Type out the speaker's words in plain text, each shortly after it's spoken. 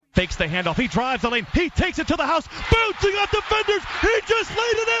fakes the handoff. He drives the lane. He takes it to the house. Bouncing off defenders. He just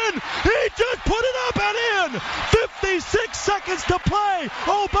laid it in. He just put it up and in. 56 seconds to play.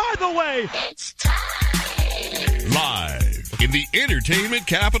 Oh, by the way, It's time. Live in the entertainment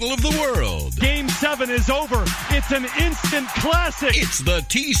capital of the world. Game 7 is over. It's an instant classic. It's the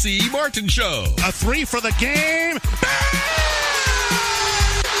T.C. Martin Show. A 3 for the game.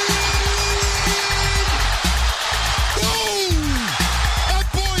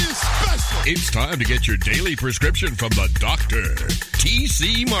 It's time to get your daily prescription from the doctor,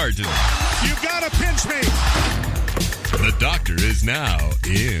 T.C. Martin. You gotta pinch me. The doctor is now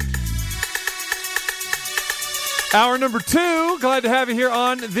in. Hour number 2. Glad to have you here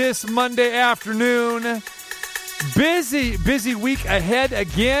on this Monday afternoon. Busy week ahead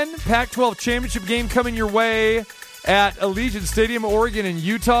again. Pac-12 championship game coming your way at Allegiant Stadium, Oregon and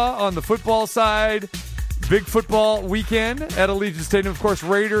Utah on the football side. Big football weekend at Allegiant Stadium. Of course,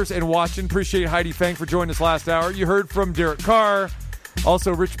 Raiders and Washington. Appreciate Heidi Fang for joining us last hour. You heard from Derek Carr,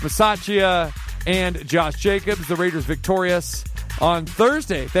 also Rich Bisaccia, and Josh Jacobs. The Raiders victorious on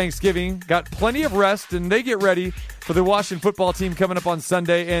Thursday, Thanksgiving. Got plenty of rest, and they get ready for the Washington football team coming up on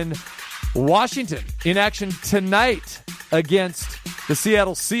Sunday. And Washington in action tonight against the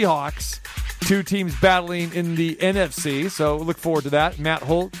Seattle Seahawks. Two teams battling in the NFC, so look forward to that. Matt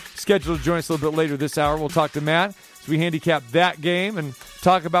Holt scheduled to join us a little bit later this hour. We'll talk to Matt as we handicap that game and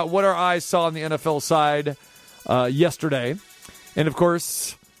talk about what our eyes saw on the NFL side yesterday. And, of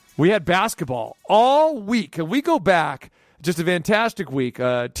course, we had basketball all week. And we go back, just a fantastic week.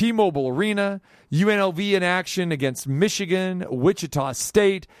 T-Mobile Arena, UNLV in action against Michigan, Wichita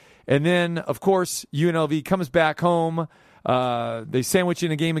State. And then, of course, UNLV comes back home. They sandwich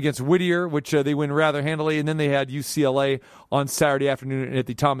in a game against Whittier, which they win rather handily, and then they had UCLA on Saturday afternoon at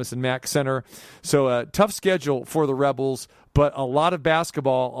the Thomas and Mack Center. So tough schedule for the Rebels, but a lot of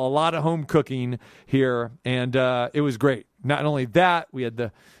basketball, a lot of home cooking here, and it was great. Not only that, we had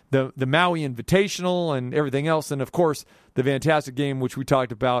the Maui Invitational and everything else, and of course the fantastic game which we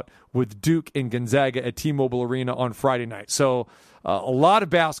talked about with Duke and Gonzaga at T-Mobile Arena on Friday night. So a lot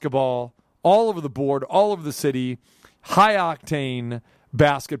of basketball all over the board, all over the city. High-octane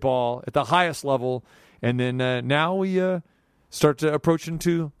basketball at the highest level. And then now we start to approach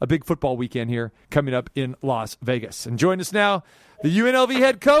into a big football weekend here coming up in Las Vegas. And join us now, the UNLV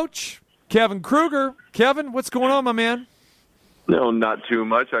head coach, Kevin Kruger. Kevin, what's going on, my man? No, not too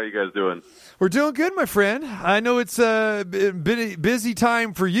much. How are you guys doing? We're doing good, my friend. I know it's a busy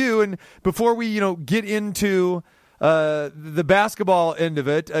time for you. And before we get into the basketball end of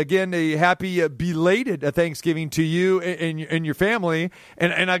it, again, a happy belated Thanksgiving to you and your family.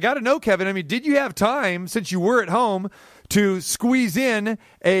 And I got to know, Kevin, I mean, did you have time, since you were at home, to squeeze in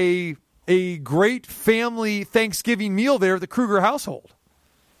a great family Thanksgiving meal there at the Kruger household?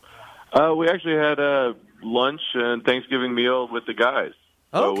 We actually had a lunch and Thanksgiving meal with the guys.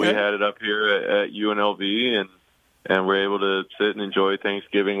 So we had it up here at UNLV, and we're able to sit and enjoy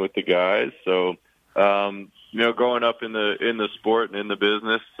Thanksgiving with the guys. So, growing up in the sport and in the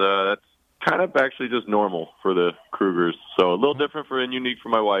business, that's kind of actually just normal for the Krugers. So a little different and unique for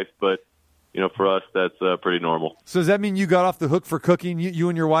my wife, but for us, that's pretty normal. So does that mean you got off the hook for cooking, you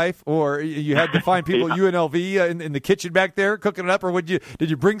and your wife, or you had to find people at UNLV in the kitchen back there cooking it up, or did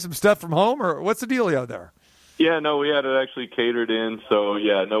you bring some stuff from home, or what's the dealio there? Yeah, no, we had it actually catered in. So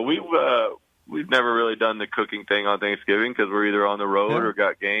yeah, no, we've never really done the cooking thing on Thanksgiving because we're either on the road or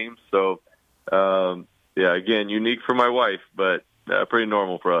got games. So. Yeah, again, unique for my wife, but pretty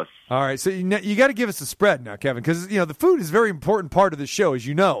normal for us. All right, so you got to give us a spread now, Kevin, because the food is a very important part of the show, as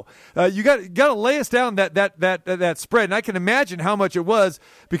you know. You got to lay us down that spread, and I can imagine how much it was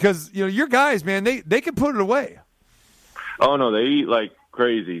because your guys, man, they can put it away. Oh no, they eat like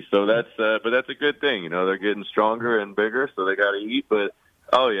crazy, so but that's a good thing. They're getting stronger and bigger, so they got to eat. But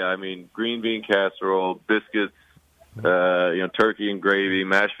oh yeah, I mean, green bean casserole, biscuits. Turkey and gravy,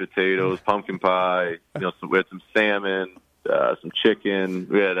 mashed potatoes, pumpkin pie. We had some salmon, some chicken.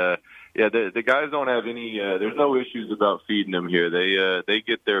 We had the guys don't have any. There's no issues about feeding them here. They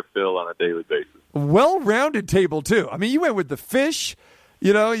get their fill on a daily basis. Well-rounded table too. I mean, you went with the fish.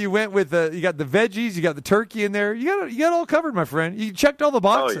 You went with you got the veggies. You got the turkey in there. You got all covered, my friend. You checked all the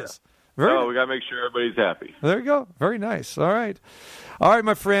boxes. Oh, yeah. We got to make sure everybody's happy. There you go. Very nice. All right,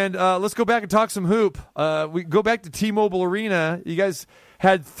 my friend. Let's go back and talk some hoop. We go back to T-Mobile Arena. You guys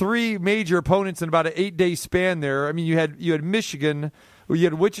had 3 major opponents in about an 8-day span there. I mean, you had Michigan, you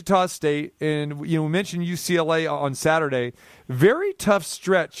had Wichita State, and we mentioned UCLA on Saturday. Very tough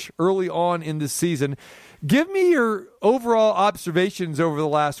stretch early on in the season. Give me your overall observations over the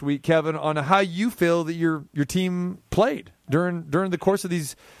last week, Kevin, on how you feel that your team played during the course of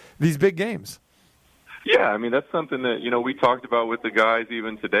these big games. Yeah, I mean, that's something that, we talked about with the guys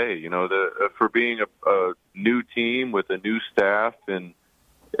even today, for being a new team with a new staff. And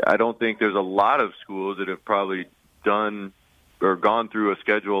I don't think there's a lot of schools that have probably done or gone through a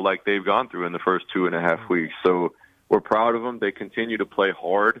schedule like they've gone through in the first 2.5 weeks. So we're proud of them. They continue to play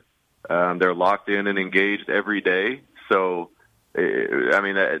hard. They're locked in and engaged every day. So, I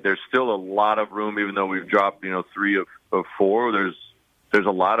mean, there's still a lot of room, even though we've dropped, 3 of 4. There's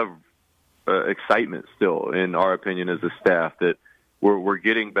a lot of excitement still, in our opinion, as a staff, that we're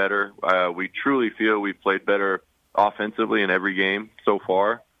getting better. We truly feel we've played better offensively in every game so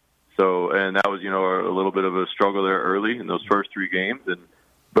far. So, and that was, a little bit of a struggle there early in those first 3 games,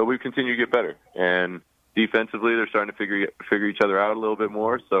 but we've continued to get better. And defensively, they're starting to figure each other out a little bit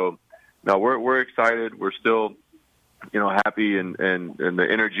more. So, no, we're excited. We're still, happy, and the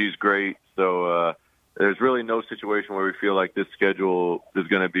energy is great. So, there's really no situation where we feel like this schedule is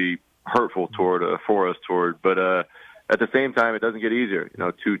going to be hurtful for us. But at the same time, it doesn't get easier.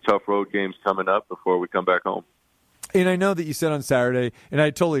 2 tough road games coming up before we come back home. And I know that you said on Saturday, and I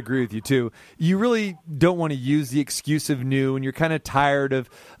totally agree with you too, you really don't want to use the excuse of new, and you're kind of tired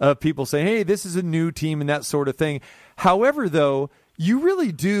of people saying, hey, this is a new team and that sort of thing. However, though, you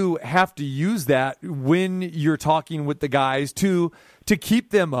really do have to use that when you're talking with the guys to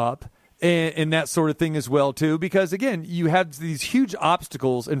keep them up and that sort of thing as well, too, because, again, you have these huge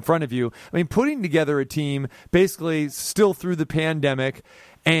obstacles in front of you. I mean, putting together a team basically still through the pandemic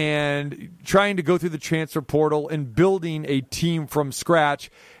and trying to go through the transfer portal and building a team from scratch,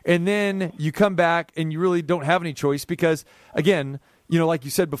 and then you come back and you really don't have any choice because, again, like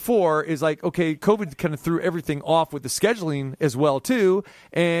you said before, is like, okay, COVID kind of threw everything off with the scheduling as well, too.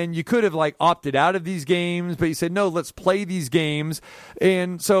 And you could have opted out of these games, but you said, no, let's play these games.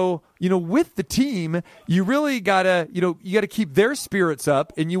 And so, with the team, you really gotta, you gotta keep their spirits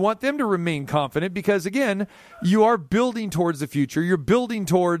up, and you want them to remain confident because, again, you are building towards the future. You're building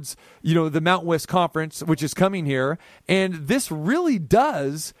towards, the Mountain West Conference, which is coming here. And this really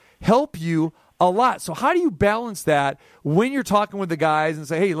does help you a lot. So how do you balance that when you're talking with the guys and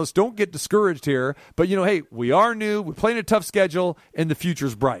say, hey, let's don't get discouraged here, but, hey, we are new, we're playing a tough schedule, and the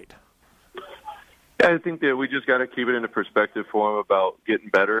future's bright? Yeah, I think that we just got to keep it into perspective for them about getting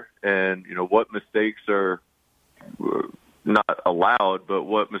better and, what mistakes are not allowed, but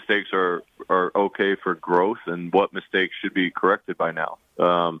what mistakes are okay for growth and what mistakes should be corrected by now.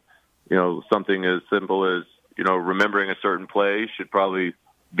 Something as simple as, remembering a certain play should probably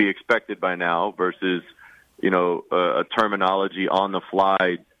be expected by now versus, a terminology on the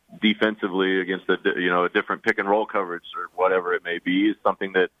fly defensively against a different pick and roll coverage or whatever it may be is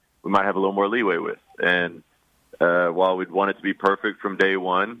something that we might have a little more leeway with. And while we'd want it to be perfect from day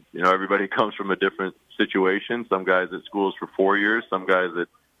one, everybody comes from a different situation. Some guys at schools for 4 years, some guys at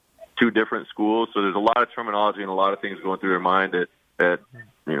 2 different schools. So there's a lot of terminology and a lot of things going through their mind at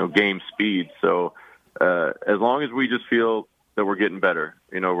game speed. So as long as we just feel that we're getting better,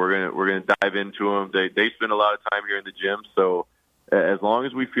 we're gonna dive into them. They spend a lot of time here in the gym, so as long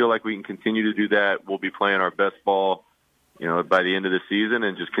as we feel like we can continue to do that, we'll be playing our best ball, by the end of the season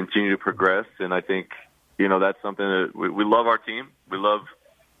and just continue to progress. And I think, that's something that we love our team. We love,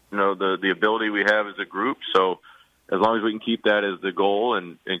 the ability we have as a group. So as long as we can keep that as the goal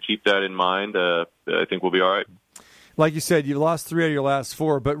and keep that in mind, I think we'll be all right. Like you said, you lost 3 out of your last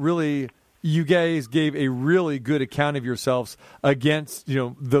 4, but really, you guys gave a really good account of yourselves against,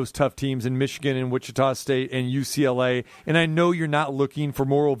 those tough teams in Michigan and Wichita State and UCLA. And I know you're not looking for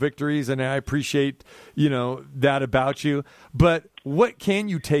moral victories, and I appreciate, that about you. But what can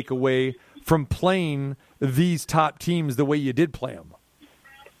you take away from playing these top teams the way you did play them?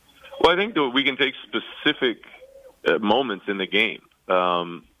 Well, I think that we can take specific moments in the game.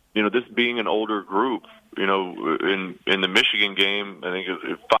 This being an older group, in the Michigan game, I think it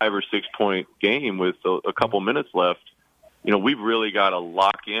was a 5 or 6 point game with a couple minutes left. We've really got to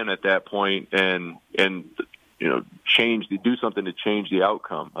lock in at that point and do something to change the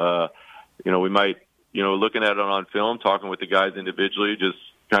outcome. We might, looking at it on film, talking with the guys individually, just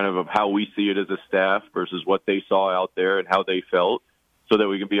kind of how we see it as a staff versus what they saw out there and how they felt, so that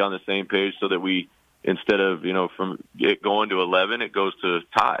we can be on the same page, so that we, instead of, from it going to 11, it goes to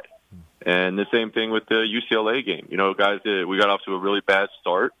tie. And the same thing with the UCLA game. Guys, we got off to a really bad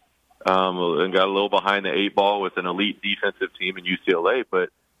start and got a little behind the 8 ball with an elite defensive team in UCLA, but,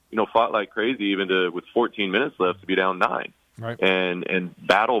 fought like crazy even with 14 minutes left to be down 9. Right. And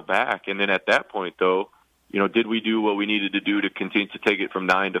battle back. And then at that point, though, did we do what we needed to do to continue to take it from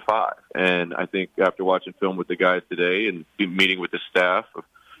 9 to 5? And I think after watching film with the guys today and meeting with the staff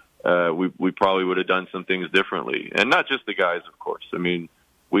we probably would have done some things differently. And not just the guys, of course. I mean,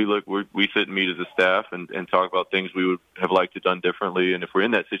 we sit and meet as a staff and talk about things we would have liked to have done differently. And if we're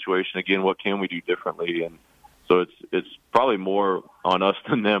in that situation again, what can we do differently? And so it's probably more on us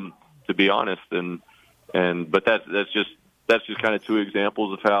than them, to be honest. But that's just kind of two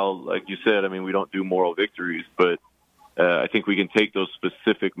examples of how, like you said, I mean, we don't do moral victories, but I think we can take those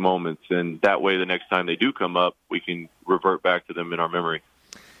specific moments, and that way the next time they do come up, we can revert back to them in our memory.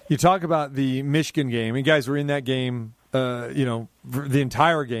 You talk about the Michigan game. You guys were in that game, the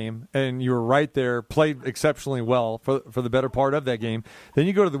entire game, and you were right there, played exceptionally well for the better part of that game. Then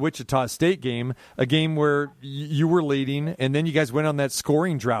you go to the Wichita State game, a game where you were leading, and then you guys went on that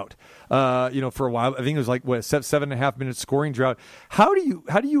scoring drought, for a while. I think it was like, 7.5 minute scoring drought. How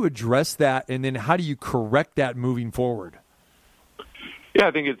do you address that, and then how do you correct that moving forward? Yeah,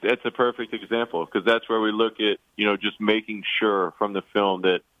 I think it's a perfect example, because that's where we look at, just making sure from the film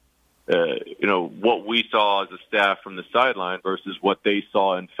that, what we saw as a staff from the sideline versus what they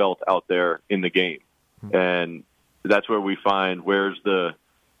saw and felt out there in the game. And that's where we find where's the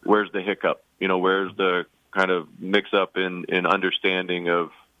hiccup, where's the kind of mix up in understanding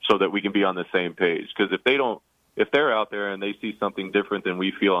of, so that we can be on the same page. Because if they're out there and they see something different than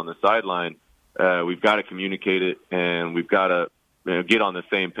we feel on the sideline, we've got to communicate it, and we've got to get on the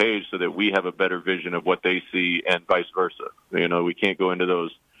same page so that we have a better vision of what they see and vice versa. We can't go into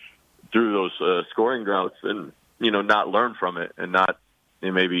through those scoring droughts and, not learn from it, and not,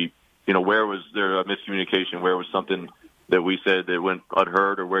 and maybe, where was there a miscommunication? Where was something that we said that went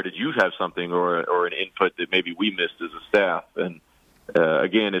unheard, or where did you have something or an input that maybe we missed as a staff? And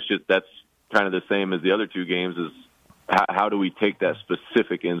again, it's just, that's kind of the same as the other two games, is how do we take that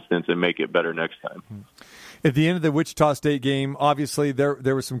specific instance and make it better next time? At the end of the Wichita State game, obviously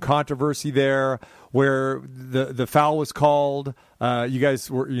there was some controversy there where the foul was called. You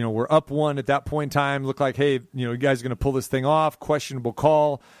guys were up one at that point in time. Looked like, hey, you guys are going to pull this thing off. Questionable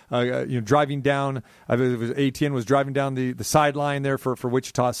call. Driving down, I believe it was ATN was driving down the sideline there for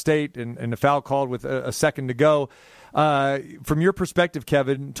Wichita State, and the foul called with a second to go. From your perspective,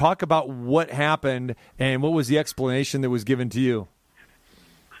 Kevin, talk about what happened and what was the explanation that was given to you.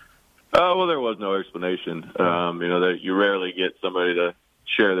 Well, there was no explanation. That you rarely get somebody to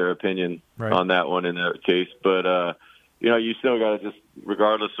share their opinion on that one in that case. But, you still got to just,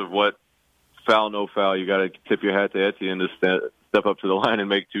 regardless of what foul, no foul, you got to tip your hat to Etienne to step up to the line and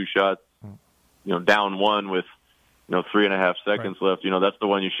make two shots, down one with, 3.5 seconds left. That's the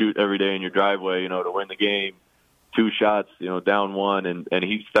one you shoot every day in your driveway, to win the game. Two shots, down one, and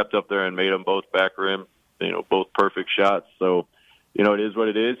he stepped up there and made them both back rim, both perfect shots. So, it is what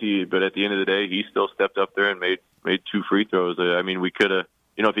it is. But at the end of the day, he still stepped up there and made two free throws. I mean, we could have,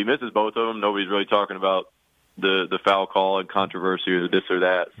 if he misses both of them, nobody's really talking about the foul call and controversy or this or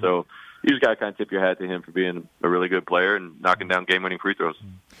that. So you just got to kind of tip your hat to him for being a really good player and knocking down game-winning free throws.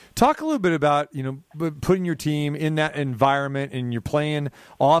 Talk a little bit about, putting your team in that environment, and you're playing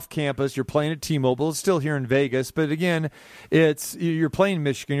off campus, you're playing at T-Mobile, it's still here in Vegas, but again, you're playing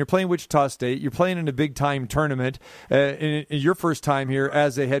Michigan, you're playing Wichita State, you're playing in a big-time tournament, in your first time here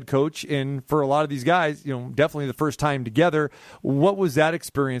as a head coach, and for a lot of these guys, definitely the first time together. What was that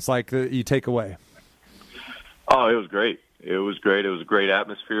experience like that you take away? Oh, it was great. It was great. It was a great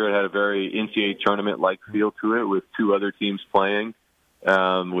atmosphere. It had a very NCAA tournament-like feel to it, with two other teams playing,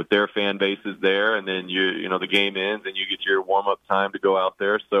 with their fan bases there, and then the game ends and you get your warm-up time to go out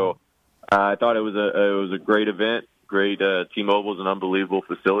there. So I thought it was a great event. Great. T-Mobile is an unbelievable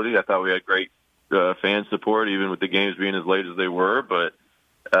facility. I thought we had great fan support, even with the games being as late as they were. But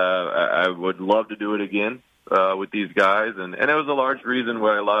I would love to do it again with these guys, and it was a large reason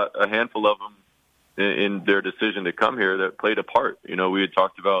why a handful of them in their decision to come here that played a part. We had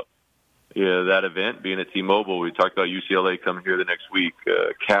talked about that event being at T-Mobile. We talked about UCLA coming here the next week,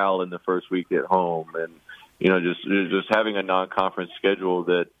 Cal in the first week at home, and just having a non-conference schedule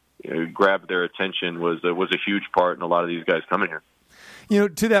that grabbed their attention was a huge part in a lot of these guys coming here.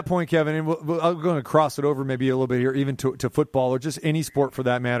 To that point, Kevin, and I'm going to cross it over maybe a little bit here, even to football or just any sport for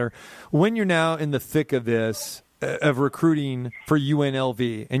that matter. When you're now in the thick of this, of recruiting for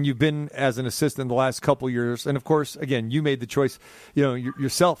UNLV, and you've been as an assistant the last couple years, and of course, again, you made the choice,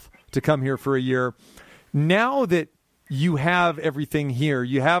 yourself to come here for a year. Now that you have everything here,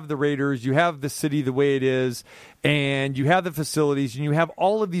 you have the Raiders, you have the city the way it is, and you have the facilities, and you have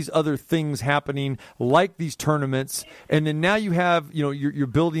all of these other things happening, like these tournaments, and then now you have, you're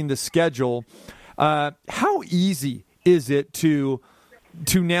building the schedule. How easy is it to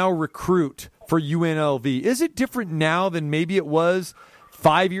now recruit for UNLV? Is it different now than maybe it was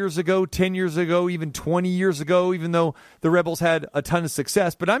 5 years ago, 10 years ago, even 20 years ago, even though the Rebels had a ton of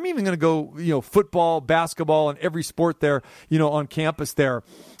success. But I'm even going to go, football, basketball, and every sport there, on campus there.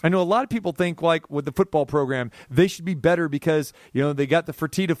 I know a lot of people think, like, with the football program, they should be better because, they got the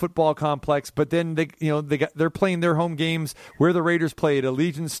Fertitta football complex, but then they're playing their home games where the Raiders play at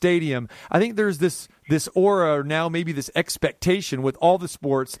Allegiant Stadium. I think there's this aura, or now maybe this expectation with all the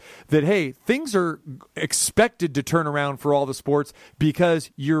sports that, hey, things are expected to turn around for all the sports because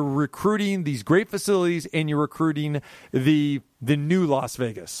you're recruiting these great facilities and you're recruiting the new Las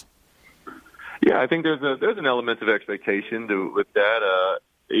Vegas. Yeah, I think there's an element of expectation with that.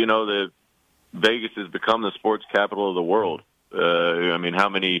 The Vegas has become the sports capital of the world. How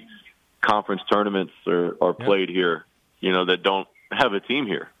many conference tournaments are played here, that don't have a team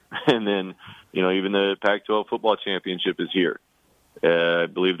here? And then, even the Pac-12 football championship is here. I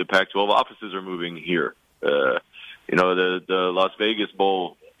believe the Pac-12 offices are moving here. The Las Vegas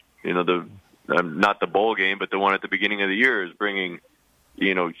Bowl, not the bowl game, but the one at the beginning of the year is bringing,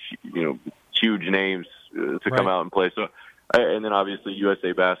 huge names to come out and play. So, and then obviously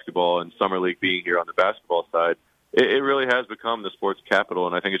USA Basketball and Summer League being here on the basketball side, it really has become the sports capital,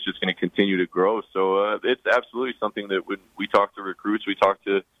 and I think it's just going to continue to grow. So it's absolutely something that when we talk to recruits, we talk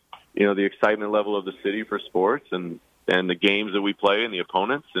to, the excitement level of the city for sports and the games that we play and the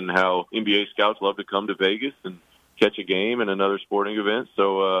opponents and how NBA scouts love to come to Vegas and catch a game and another sporting event.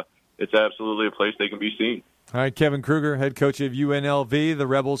 So it's absolutely a place they can be seen. All right, Kevin Kruger, head coach of UNLV. The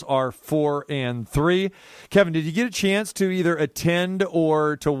Rebels are 4-3. Kevin, did you get a chance to either attend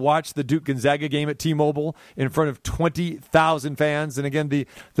or to watch the Duke-Gonzaga game at T-Mobile in front of 20,000 fans? And again,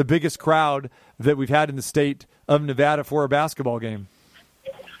 the biggest crowd that we've had in the state of Nevada for a basketball game.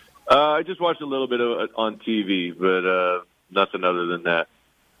 I just watched a little bit of it on TV, but nothing other than that.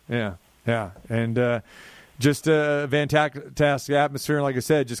 Yeah. And just a fantastic atmosphere, and like I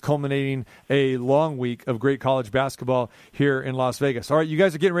said, just culminating a long week of great college basketball here in Las Vegas. All right, you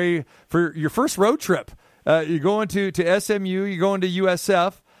guys are getting ready for your first road trip. You're going to SMU, you're going to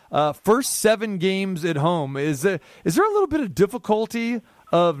USF. First 7 games at home. Is there a little bit of difficulty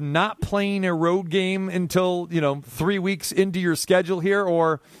of not playing a road game until 3 weeks into your schedule here,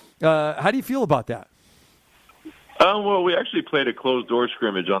 or how do you feel about that? Well, we actually played a closed-door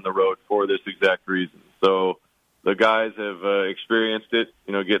scrimmage on the road for this exact reason. So the guys have experienced it,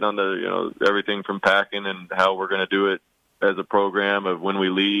 getting on the, everything from packing and how we're going to do it as a program of when we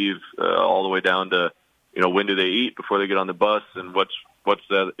leave all the way down to, when do they eat before they get on the bus and what's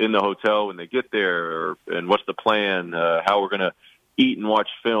in the hotel when they get there and what's the plan, how we're going to eat and watch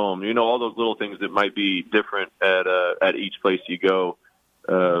film, all those little things that might be different at each place you go,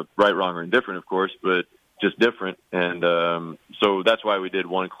 right, wrong, or indifferent, of course, but just different. And so that's why we did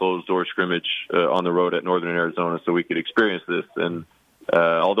one closed-door scrimmage on the road at Northern Arizona so we could experience this. And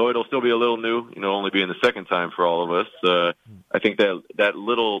although it'll still be a little new, only being the second time for all of us, I think that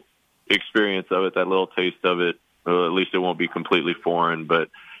little experience of it, that little taste of it, at least it won't be completely foreign. But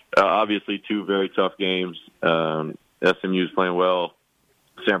obviously 2 very tough games. SMU's playing well.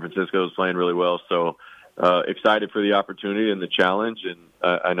 San Francisco's playing really well. So excited for the opportunity and the challenge, and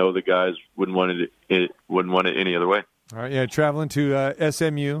I know the guys wouldn't want it any other way. All right, yeah, traveling to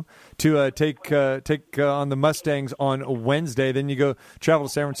SMU to take on the Mustangs on Wednesday. Then you go travel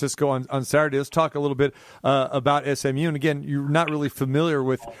to San Francisco on Saturday. Let's talk a little bit about SMU. And again, you're not really familiar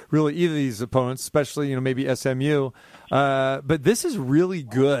with really either of these opponents, especially maybe SMU. But this is really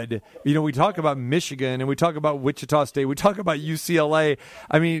good. We talk about Michigan and we talk about Wichita State. We talk about UCLA.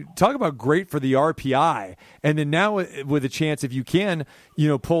 I mean, talk about great for the RPI. And then now with a chance, if you can,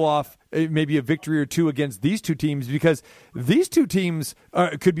 pull off maybe a victory or 2 against these 2 teams, because these 2 teams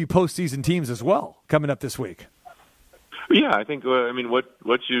could be postseason teams as well coming up this week. Yeah, I think,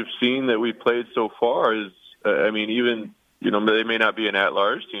 what you've seen that we've played so far is, even, they may not be an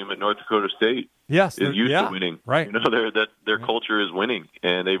at-large team, but North Dakota State is used to winning. Right. Their culture is winning,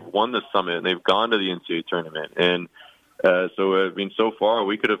 and they've won the Summit, and they've gone to the NCAA tournament. And so far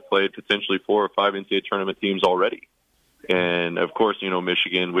we could have played potentially 4 or 5 NCAA tournament teams already. And, of course,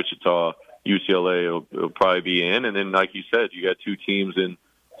 Michigan, Wichita, UCLA will probably be in. And then, like you said, you got 2 teams in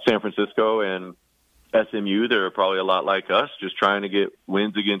San Francisco and SMU that are probably a lot like us, just trying to get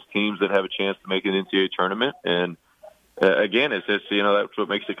wins against teams that have a chance to make an NCAA tournament. And, again, it's just, that's what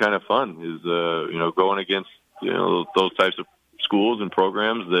makes it kind of fun is, going against, those types of schools and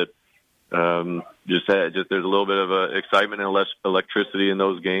programs that just there's a little bit of excitement and less electricity in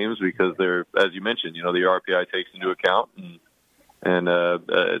those games because they're, as you mentioned, the RPI takes into account, and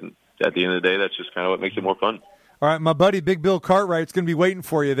at the end of the day, that's just kind of what makes it more fun. All right, my buddy Big Bill Cartwright's going to be waiting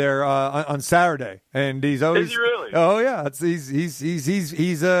for you there on Saturday, and he's always Is he really? Oh yeah,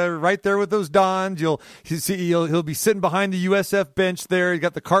 he's right there with those Dons. He'll be sitting behind the USF bench there. He's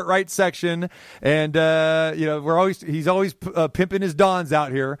got the Cartwright section, and he's always pimping his Dons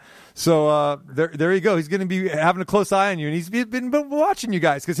out here. So there you go. He's going to be having a close eye on you, and he's been watching you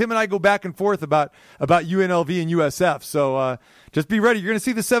guys because him and I go back and forth about UNLV and USF. So just be ready. You're going to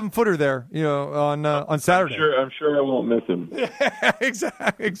see the 7-footer there, on Saturday. I'm sure I won't miss him.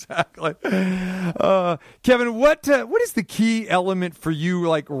 Exactly. Kevin, what is the key element for you,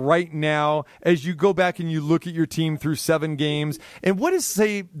 like right now, as you go back and you look at your team through 7 games, and what is,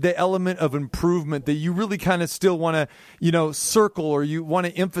 say, the element of improvement that you really kind of still want to, circle, or you want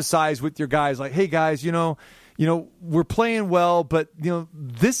to emphasize with your guys, like, hey guys, we're playing well, but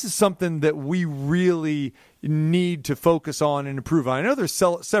this is something that we really need to focus on and improve on. I know there's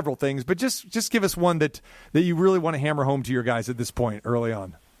several things, but just give us one that you really want to hammer home to your guys at this point early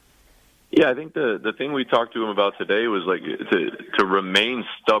on. Yeah, I think the thing we talked to him about today was like to remain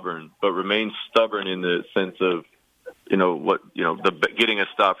stubborn, but remain stubborn in the sense of getting a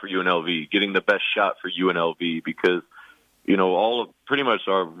stop for UNLV, getting the best shot for UNLV, because all of pretty much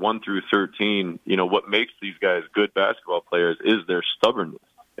our 1 through 13, what makes these guys good basketball players is their stubbornness,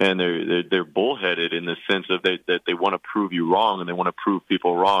 and they're bullheaded in the sense of that they want to prove you wrong, and they want to prove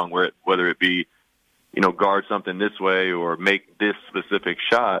people wrong, whether it be guard something this way or make this specific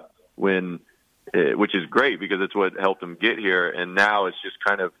shot, which is great because it's what helped them get here, and now it's just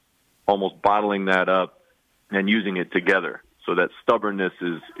kind of almost bottling that up and using it together. So that stubbornness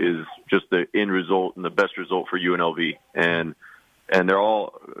is just the end result and the best result for UNLV. And they're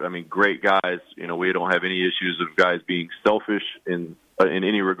all, great guys. We don't have any issues of guys being selfish in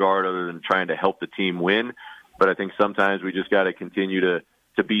any regard other than trying to help the team win. But I think sometimes we just got to continue to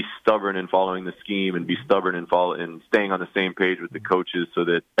be stubborn in following the scheme, and be stubborn and staying on the same page with the coaches, so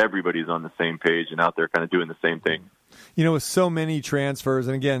that everybody's on the same page and out there kind of doing the same thing. With so many transfers,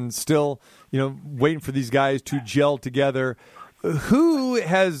 and again, still, waiting for these guys to gel together, who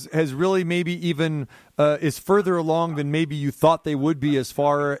has really maybe even is further along than maybe you thought they would be as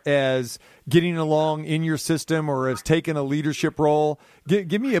far as getting along in your system or has taken a leadership role?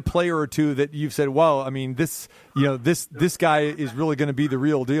 Give me a player or two that you've said, wow, this guy is really going to be the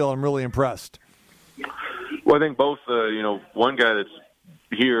real deal. I'm really impressed. Well, I think both, one guy that's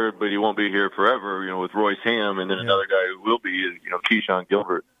here, but he won't be here forever, with Royce Ham, and then another guy who will be is, Keyshawn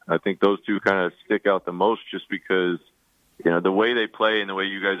Gilbert. I think those two kind of stick out the most just because, the way they play and the way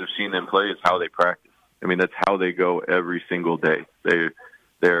you guys have seen them play is how they practice. That's how they go every single day.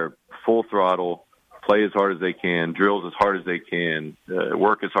 They're full throttle, play as hard as they can, drills as hard as they can,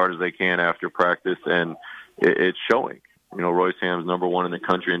 work as hard as they can after practice, and it's showing. Royce Ham's number 1 in the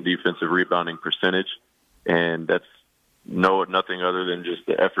country in defensive rebounding percentage, and that's nothing other than just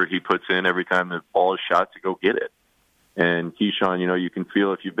the effort he puts in every time the ball is shot to go get it. And Keyshawn, you can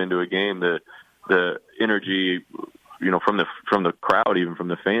feel if you've been to a game the energy, from the crowd, even from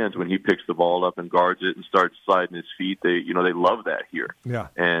the fans, when he picks the ball up and guards it and starts sliding his feet. They love that here. Yeah.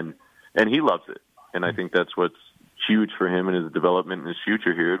 And he loves it. And I think that's what's huge for him and his development and his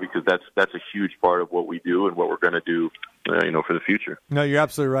future here, because that's a huge part of what we do and what we're going to do, for the future. No, you're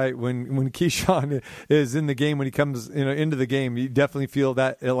absolutely right. When Keyshawn is in the game, when he comes into the game, you definitely feel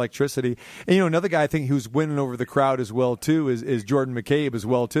that electricity. And another guy I think who's winning over the crowd as well too is Jordan McCabe as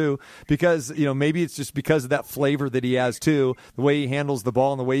well too, because maybe it's just because of that flavor that he has too, the way he handles the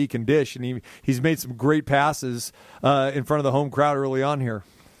ball and the way he can dish, and he's made some great passes in front of the home crowd early on here.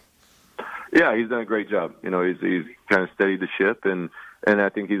 Yeah, he's done a great job. He's kind of steadied the ship, and I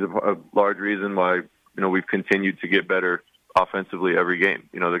think he's a large reason why we've continued to get better offensively every game.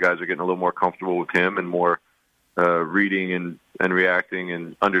 The guys are getting a little more comfortable with him and more reading and reacting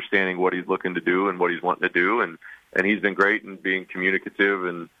and understanding what he's looking to do and what he's wanting to do, and he's been great in being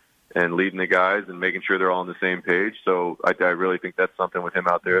communicative and leading the guys and making sure they're all on the same page. So I really think that's something with him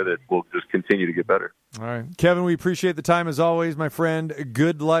out there that will just continue to get better. All right, Kevin, we appreciate the time as always, my friend.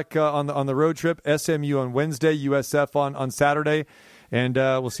 Good luck on the road trip. SMU on Wednesday, USF on Saturday, and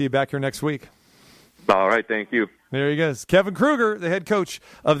we'll see you back here next week. All right, thank you. There he goes. Kevin Kruger, the head coach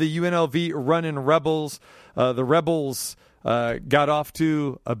of the UNLV Runnin' Rebels. The Rebels got off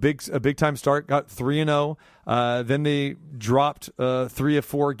to a big time start, got 3-0. Then they dropped 3 of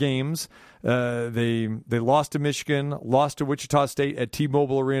 4 games. They lost to Michigan, lost to Wichita State at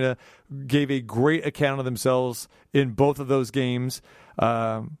T-Mobile Arena, gave a great account of themselves in both of those games.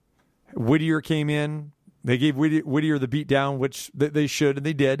 Whittier came in. They gave Whittier the beat down, which they should, and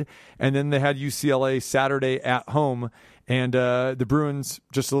they did. And then they had UCLA Saturday at home, And the Bruins,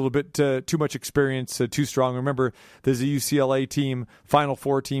 just a little bit too much experience, too strong. Remember, there's a UCLA team, Final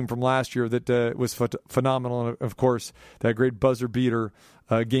Four team from last year that was phenomenal. And, of course, that great buzzer beater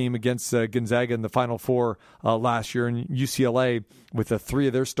game against Gonzaga in the Final Four last year. And UCLA, with three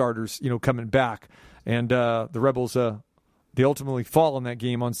of their starters, coming back. And the Rebels, they ultimately fall in that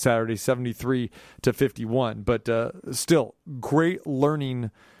game on Saturday, 73-51. But still, great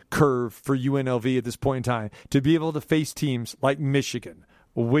learning curve for UNLV at this point in time to be able to face teams like Michigan,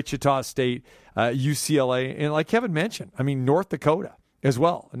 Wichita State, UCLA, and like Kevin mentioned, North Dakota as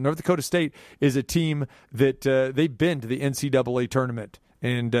well. North Dakota State is a team that they've been to the NCAA tournament,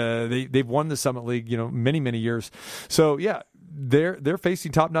 and they've won the Summit League, many, many years. So, yeah, they're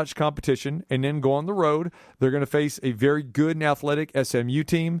facing top-notch competition, and then go on the road. They're going to face a very good and athletic SMU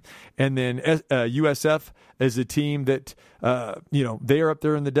team, and then USF is a team that, they are up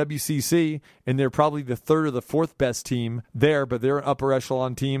there in the WCC, and they're probably the third or the fourth best team there, but they're an upper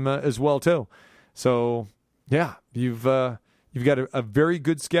echelon team as well, too. So, yeah, you've got a very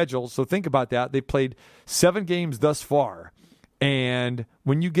good schedule. So think about that. They've played 7 games thus far, and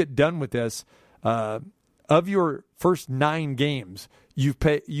when you get done with this, of your first 9 games, you've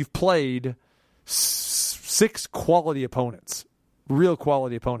played 6 quality opponents, real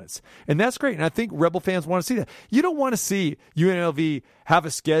quality opponents. And that's great. And I think Rebel fans want to see that. You don't want to see UNLV have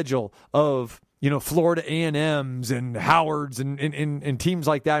a schedule of, Florida A&Ms and Howards and teams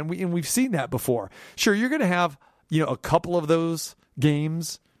like that. And we've seen that before. Sure, you're going to have, a couple of those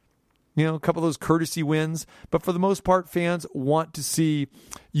games, a couple of those courtesy wins. But for the most part, fans want to see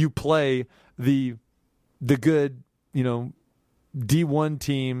you play the good, D1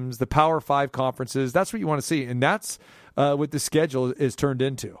 teams, the Power 5 conferences. That's what you want to see. And that's what the schedule is turned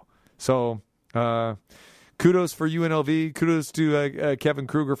into. So kudos for UNLV. Kudos to Kevin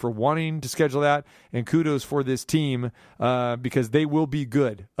Kruger for wanting to schedule that. And kudos for this team because they will be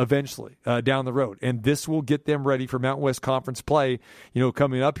good eventually down the road. And this will get them ready for Mountain West Conference play,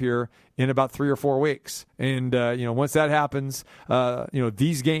 coming up here in about 3 or 4 weeks. And, once that happens,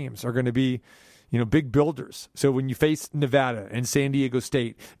 these games are going to be big builders. So when you face Nevada and San Diego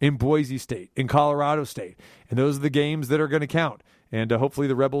State and Boise State and Colorado State, and those are the games that are going to count. And hopefully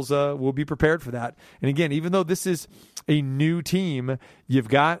the Rebels will be prepared for that. And again, even though this is a new team, you've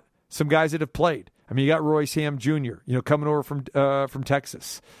got some guys that have played. You got Royce Ham Jr., coming over from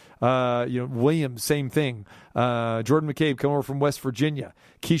Texas. Williams, same thing. Jordan McCabe coming over from West Virginia.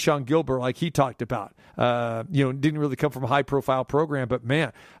 Keyshawn Gilbert, like he talked about, didn't really come from a high-profile program, but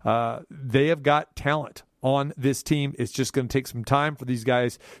man, they have got talent on this team. It's just going to take some time for these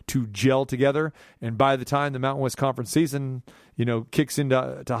guys to gel together. And by the time the Mountain West Conference season, kicks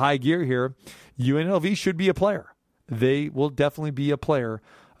into high gear here, UNLV should be a player. They will definitely be a player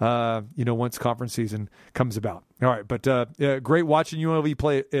once conference season comes about. All right, but great watching UNLV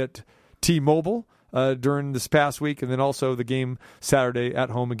play at T-Mobile during this past week, and then also the game Saturday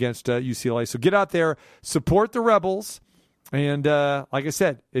at home against UCLA. So get out there, support the Rebels, and like I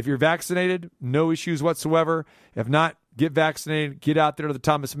said, if you're vaccinated, no issues whatsoever. If not, get vaccinated, get out there to the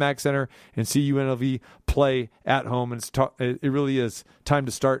Thomas Mack Center and see UNLV play at home. And it really is time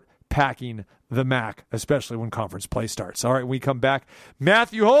to start packing the MAC, especially when conference play starts. All right, when we come back,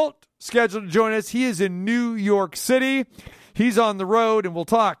 Matthew Holt scheduled to join us. He is in New York City. He's on the road, and we'll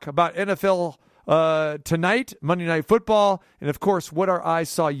talk about NFL tonight, Monday Night Football, and, of course, what our eyes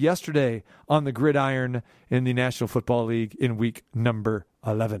saw yesterday on the gridiron in the National Football League in week number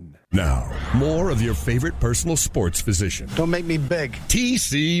 11. Now, more of your favorite personal sports physician. Don't make me beg.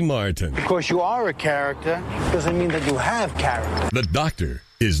 T.C. Martin. Because you are a character doesn't mean that you have character. The doctor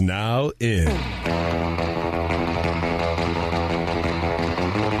is now in.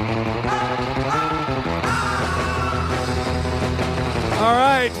 All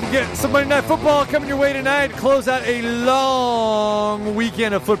right, we get some Monday Night Football coming your way tonight. Close out a long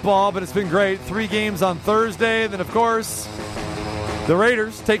weekend of football, but it's been great. 3 games on Thursday. Then, of course, the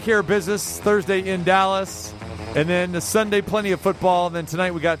Raiders take care of business Thursday in Dallas. And then the Sunday, plenty of football. And then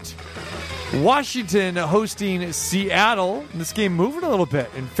tonight we got Washington hosting Seattle. And this game moving a little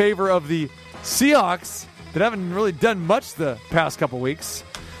bit in favor of the Seahawks that haven't really done much the past couple weeks.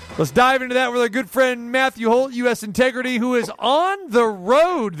 Let's dive into that with our good friend Matthew Holt, U.S. Integrity, who is on the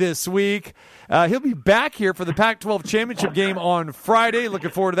road this week. He'll be back here for the Pac-12 championship game on Friday. Looking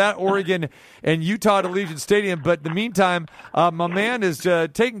forward to that, Oregon and Utah at Allegiant Stadium. But in the meantime, my man is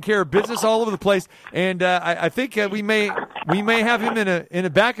taking care of business all over the place, and I think we may have him in a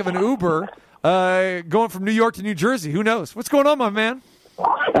back of an Uber going from New York to New Jersey. Who knows? What's going on, my man?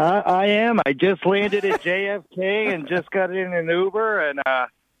 I am. I just landed at JFK and just got in an Uber, and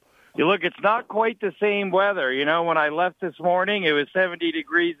You look, it's not quite the same weather. You know, when I left this morning, it was 70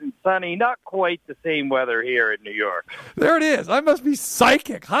 degrees and sunny. Not quite the same weather here in New York. There it is. I must be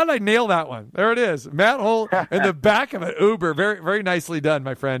psychic. How did I nail that one? There it is. Matt Holt in the back of an Uber. Very, very nicely done,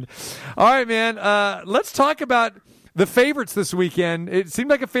 my friend. All right, man. Let's talk about the favorites this weekend. It seemed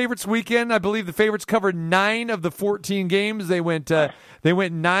like a favorites weekend. I believe the favorites covered 9 of the 14 games. They went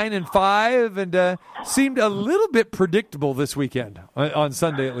 9-5 and seemed a little bit predictable this weekend on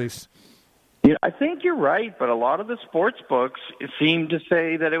Sunday at least. Yeah, I think you're right, but a lot of the sports books seem to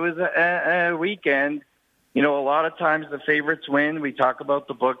say that it was a weekend. You know, a lot of times the favorites win. We talk about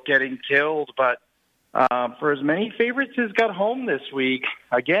the book getting killed, but for as many favorites as got home this week,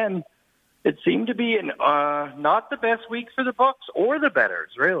 again, it seemed to be not the best week for the books or the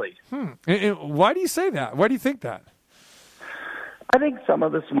bettors, really. And why do you say that? Why do you think that? I think some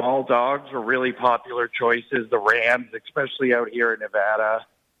of the small dogs were really popular choices. The Rams, especially out here in Nevada.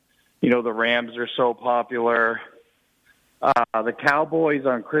 You know, the Rams are so popular. The Cowboys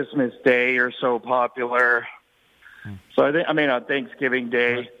on Christmas Day are so popular. So on Thanksgiving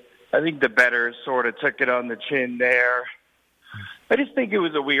Day, I think the bettors sort of took it on the chin there. I just think it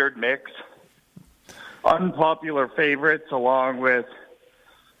was a weird mix. Unpopular favorites along with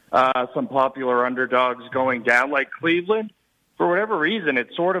some popular underdogs going down, like Cleveland. For whatever reason,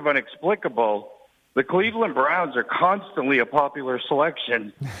 it's sort of inexplicable. The Cleveland Browns are constantly a popular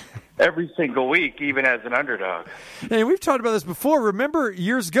selection every single week, even as an underdog. And we've talked about this before. Remember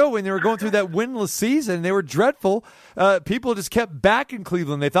years ago when they were going through that winless season, they were dreadful. People just kept backing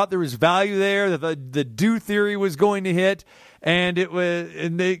Cleveland. They thought there was value there, that the do theory was going to hit, and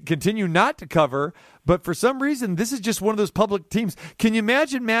they continue not to cover. But for some reason, this is just one of those public teams. Can you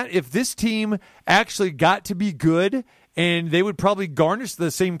imagine, Matt, if this team actually got to be good? And they would probably garnish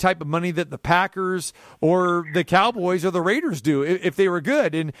the same type of money that the Packers or the Cowboys or the Raiders do if they were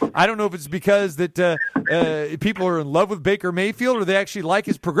good. And I don't know if it's because that people are in love with Baker Mayfield or they actually like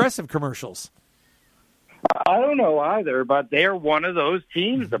his progressive commercials. I don't know either, but they're one of those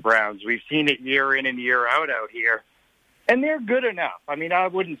teams, the Browns. We've seen it year in and year out here. And they're good enough. I mean, I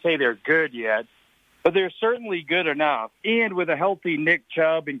wouldn't say they're good yet, but they're certainly good enough. And with a healthy Nick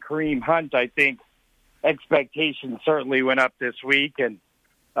Chubb and Kareem Hunt, I think expectations certainly went up this week, and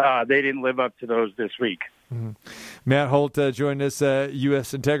they didn't live up to those this week. Mm-hmm. Matt Holt joined us,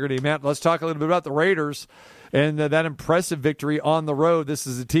 U.S. Integrity. Matt, let's talk a little bit about the Raiders and that impressive victory on the road. This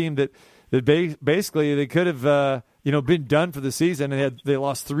is a team that basically they could have been done for the season. They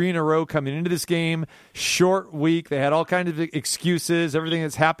lost 3 in a row coming into this game. Short week. They had all kinds of excuses, everything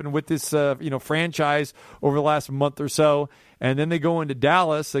that's happened with this franchise over the last month or so. And then they go into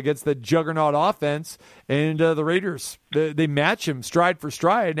Dallas against the juggernaut offense, and the Raiders, they match him stride for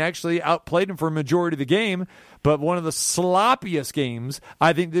stride and actually outplayed him for a majority of the game. But one of the sloppiest games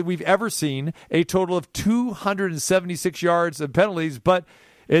I think that we've ever seen, a total of 276 yards of penalties. But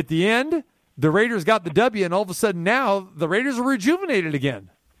at the end, the Raiders got the W, and all of a sudden now the Raiders are rejuvenated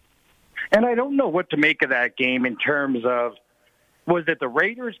again. And I don't know what to make of that game in terms of, was it the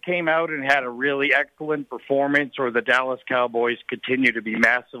Raiders came out and had a really excellent performance, or the Dallas Cowboys continue to be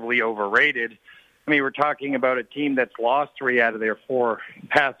massively overrated? I mean, we're talking about a team that's lost 3 out of their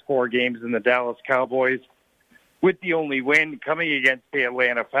past 4 games in the Dallas Cowboys, with the only win coming against the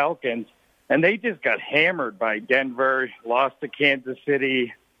Atlanta Falcons. And they just got hammered by Denver, lost to Kansas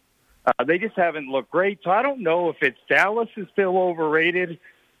City. They just haven't looked great. So I don't know if it's Dallas is still overrated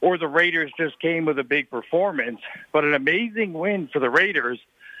or the Raiders just came with a big performance, but an amazing win for the Raiders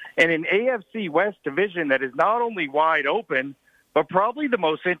in an AFC West division that is not only wide open, but probably the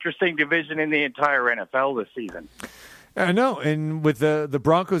most interesting division in the entire NFL this season. I know, and with the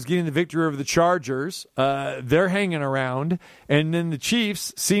Broncos getting the victory over the Chargers, they're hanging around, and then the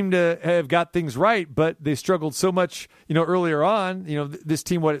Chiefs seem to have got things right, but they struggled so much, earlier on. This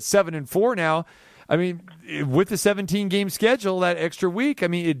team, at 7-4 now. I mean, with the 17-game schedule, that extra week,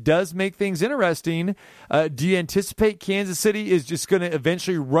 it does make things interesting. Do you anticipate Kansas City is just going to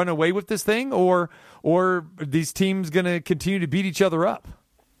eventually run away with this thing, or are these teams going to continue to beat each other up?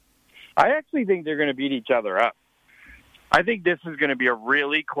 I actually think they're going to beat each other up. I think this is going to be a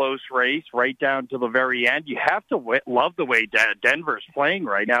really close race right down to the very end. You have to love the way Denver's playing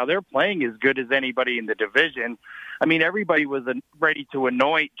right now. They're playing as good as anybody in the division. Everybody was ready to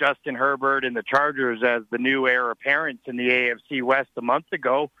anoint Justin Herbert and the Chargers as the new heir apparent in the AFC West a month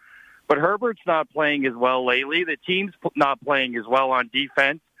ago. But Herbert's not playing as well lately. The team's not playing as well on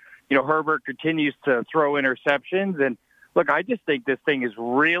defense. Herbert continues to throw interceptions. And, look, I just think this thing is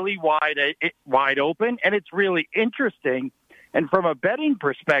really wide open, and it's really interesting. And from a betting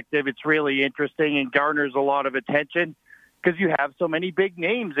perspective, it's really interesting and garners a lot of attention. because you have so many big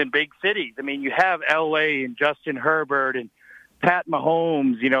names in big cities. I mean, you have L.A. and Justin Herbert and Pat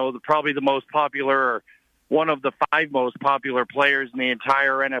Mahomes, probably the most popular, or one of the 5 most popular players in the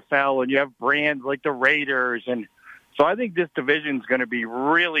entire NFL, and you have brands like the Raiders. And so I think this division is going to be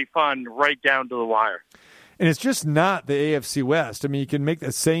really fun right down to the wire. And it's just not the AFC West. I mean, you can make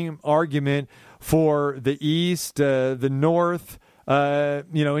the same argument for the East, the North,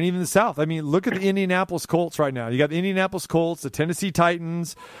 and even the South. I mean, look at the Indianapolis Colts right now. You got the Indianapolis Colts, the Tennessee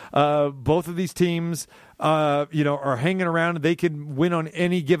Titans. Both of these teams, are hanging around. They can win on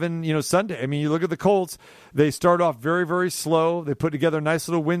any given, Sunday. I mean, you look at the Colts. They start off very, very slow. They put together a nice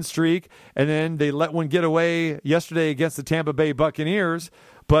little win streak, and then they let one get away yesterday against the Tampa Bay Buccaneers.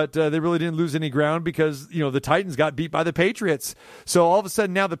 But they really didn't lose any ground because, the Titans got beat by the Patriots. So all of a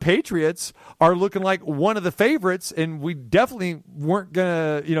sudden now the Patriots are looking like one of the favorites, and we definitely weren't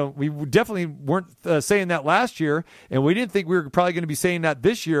going to, saying that last year, and we didn't think we were probably going to be saying that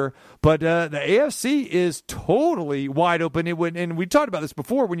this year. But the AFC is totally wide open. And we talked about this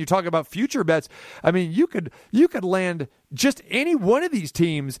before when you talk about future bets. I mean, you could land just any one of these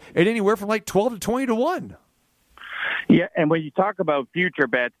teams at anywhere from like 12 to 20 to 1. Yeah, and when you talk about future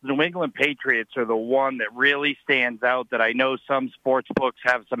bets, the New England Patriots are the one that really stands out that I know some sports books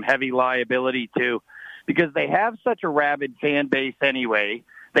have some heavy liability to, because they have such a rabid fan base anyway.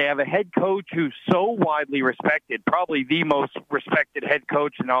 They have a head coach who's so widely respected, probably the most respected head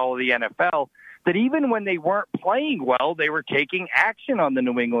coach in all of the NFL, that even when they weren't playing well, they were taking action on the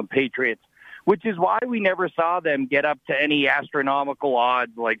New England Patriots, which is why we never saw them get up to any astronomical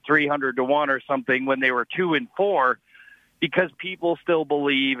odds like 300 to 1 or something when they were 2-4. Because people still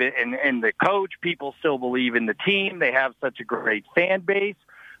believe in the coach, people still believe in the team. They have such a great fan base.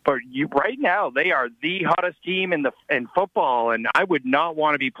 But right now, they are the hottest team in football, and I would not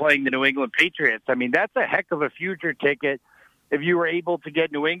want to be playing the New England Patriots. I mean, that's a heck of a future ticket if you were able to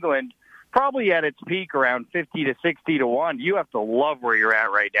get New England probably at its peak around 50 to 60 to 1. You have to love where you're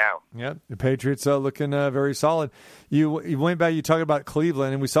at right now. Yeah, the Patriots are looking very solid. You went back, you talked about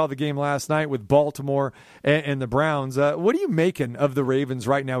Cleveland, and we saw the game last night with Baltimore and the Browns. What are you making of the Ravens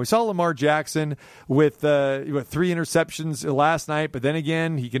right now? We saw Lamar Jackson with 3 interceptions last night, but then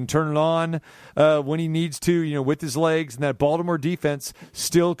again, he can turn it on when he needs to, with his legs, and that Baltimore defense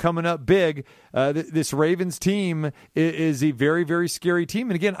still coming up big. This Ravens team is a very, very scary team.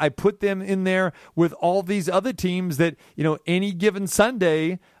 And again, I put them in there with all these other teams that, any given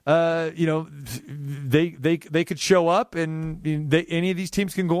Sunday, they could show up, and any of these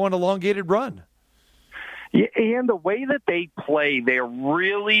teams can go on an elongated run. Yeah, and the way that they play, they're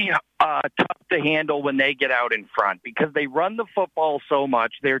really tough to handle when they get out in front because they run the football so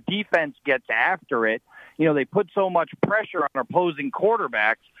much. Their defense gets after it. They put so much pressure on opposing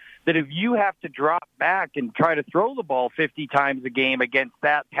quarterbacks that if you have to drop back and try to throw the ball 50 times a game against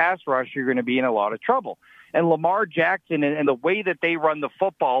that pass rush, you're going to be in a lot of trouble. And Lamar Jackson and the way that they run the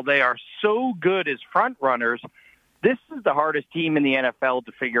football, they are so good as front runners. This is the hardest team in the NFL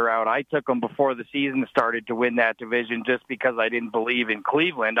to figure out. I took them before the season started to win that division just because I didn't believe in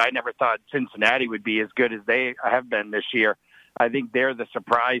Cleveland. I never thought Cincinnati would be as good as they have been this year. I think they're the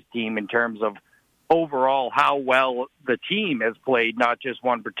surprise team in terms of overall how well the team has played, not just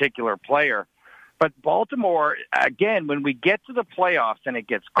one particular player. But Baltimore, again, when we get to the playoffs and it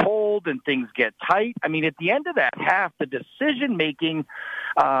gets cold and things get tight, I mean, at the end of that half, the decision-making,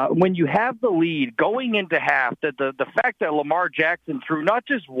 when you have the lead going into half, the fact that Lamar Jackson threw not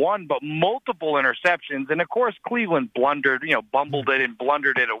just one but multiple interceptions, and, of course, Cleveland blundered, bumbled it and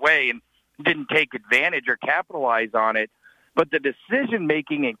blundered it away and didn't take advantage or capitalize on it. But the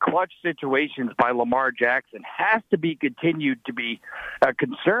decision-making in clutch situations by Lamar Jackson has to be continued to be a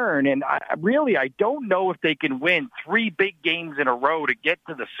concern. And I don't know if they can win 3 big games in a row to get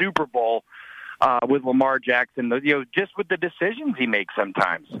to the Super Bowl with Lamar Jackson, just with the decisions he makes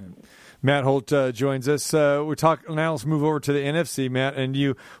sometimes. Matt Holt joins us. We're talking now. Let's move over to the NFC, Matt. And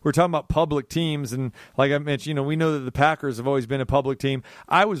we're talking about public teams, and like I mentioned, we know that the Packers have always been a public team.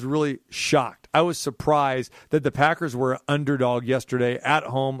 I was really shocked. I was surprised that the Packers were an underdog yesterday at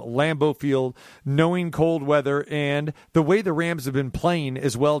home, Lambeau Field, knowing cold weather and the way the Rams have been playing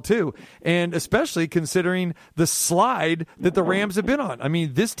as well too, and especially considering the slide that the Rams have been on. I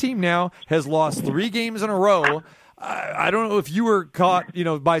mean, this team now has lost 3 games in a row. I don't know if you were caught,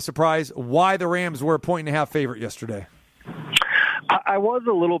 by surprise, why the Rams were a 1.5 favorite yesterday. I was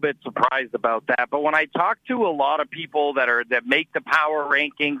a little bit surprised about that, but when I talk to a lot of people that make the power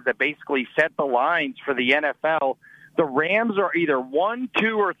rankings, that basically set the lines for the NFL, the Rams are either 1,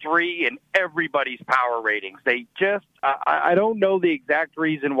 2, or 3 in everybody's power ratings. They just, I don't know the exact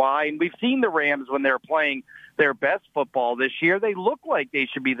reason why. And we've seen the Rams when they're playing their best football this year. They look like they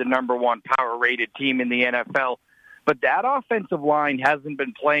should be the number one power-rated team in the NFL. But that offensive line hasn't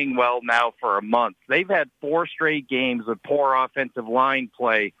been playing well now for a month. They've had 4 straight games with poor offensive line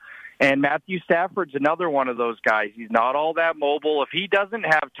play. And Matthew Stafford's another one of those guys. He's not all that mobile. If he doesn't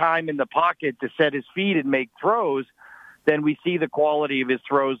have time in the pocket to set his feet and make throws, then we see the quality of his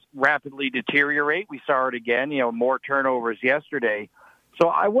throws rapidly deteriorate. We saw it again, more turnovers yesterday. So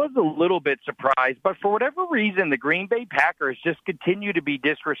I was a little bit surprised, but for whatever reason, the Green Bay Packers just continue to be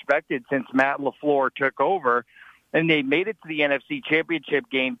disrespected since Matt LaFleur took over, and they made it to the NFC Championship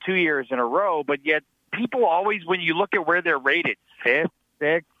game 2 years in a row, but yet people always, when you look at where they're rated, 5th,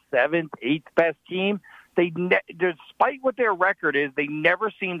 6th, 7th, 8th best team, despite what their record is, they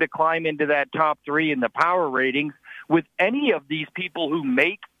never seem to climb into that top 3 in the power ratings. With any of these people who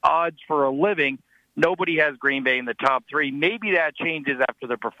make odds for a living, nobody has Green Bay in the top 3. Maybe that changes after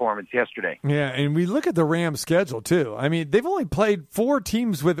the performance yesterday. Yeah, and we look at the Rams' schedule, too. I mean, they've only played 4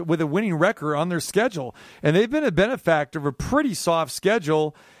 teams with a winning record on their schedule, and they've been a benefactor of a pretty soft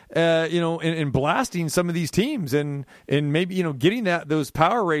schedule, in blasting some of these teams and maybe, getting those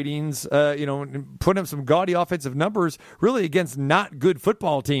power ratings, and putting up some gaudy offensive numbers really against not good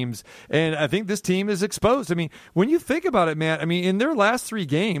football teams. And I think this team is exposed. I mean, when you think about it, man, I mean, in their last 3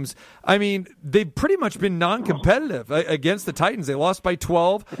 games, I mean, they've pretty much been non-competitive against the Titans. They lost by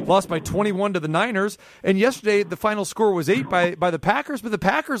 12, lost by 21 to the Niners. And yesterday, the final score was 8 by the Packers, but the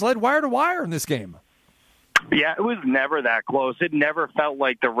Packers led wire to wire in this game. Yeah, it was never that close. It never felt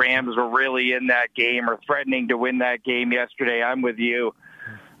like the Rams were really in that game or threatening to win that game yesterday. I'm with you.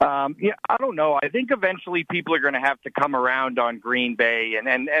 I don't know. I think eventually people are going to have to come around on Green Bay,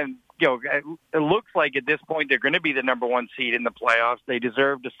 and it looks like at this point they're going to be the number 1 seed in the playoffs. They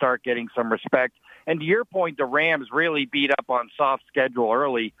deserve to start getting some respect. And to your point, the Rams really beat up on soft schedule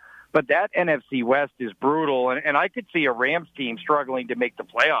early. But that NFC West is brutal, and I could see a Rams team struggling to make the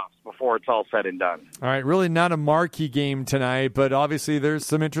playoffs before it's all said and done. All right, really not a marquee game tonight, but obviously there's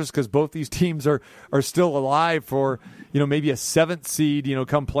some interest because both these teams are still alive for maybe a 7th seed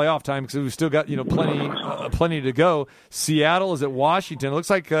come playoff time because we've still got plenty to go. Seattle is at Washington. It looks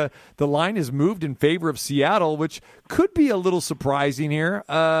like the line is moved in favor of Seattle, which could be a little surprising here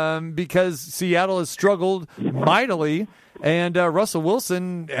because Seattle has struggled mightily. And Russell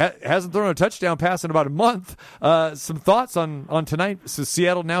Wilson hasn't thrown a touchdown pass in about a month. Some thoughts on tonight? So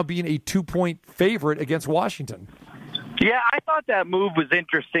Seattle now being a 2-point favorite against Washington. Yeah, I thought that move was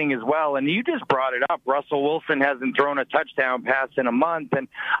interesting as well. And you just brought it up. Russell Wilson hasn't thrown a touchdown pass in a month. And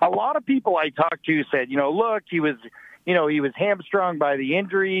a lot of people I talked to said, look, he was hamstrung by the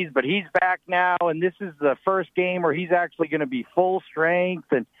injuries, but he's back now. And this is the first game where he's actually going to be full strength.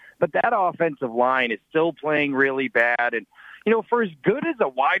 But that offensive line is still playing really bad. And, for as good as a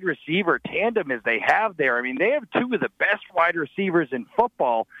wide receiver tandem as they have there, I mean, they have 2 of the best wide receivers in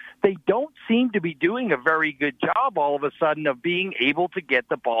football. They don't seem to be doing a very good job all of a sudden of being able to get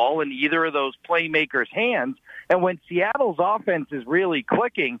the ball in either of those playmakers' hands. And when Seattle's offense is really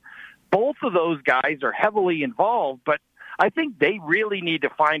clicking, both of those guys are heavily involved, but I think they really need to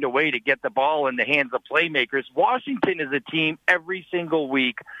find a way to get the ball in the hands of playmakers. Washington is a team every single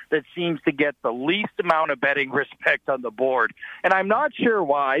week that seems to get the least amount of betting respect on the board. And I'm not sure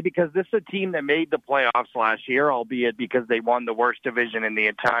why, because this is a team that made the playoffs last year, albeit because they won the worst division in the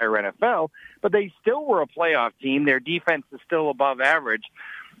entire NFL. But they still were a playoff team. Their defense is still above average.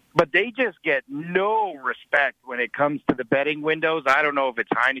 But they just get no respect when it comes to the betting windows. I don't know if it's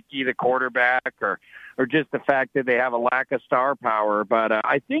Heineke, the quarterback, or just the fact that they have a lack of star power. But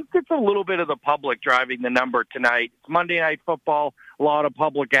I think it's a little bit of the public driving the number tonight. It's Monday Night Football, a lot of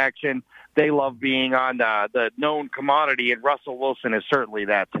public action. They love being on the known commodity, and Russell Wilson is certainly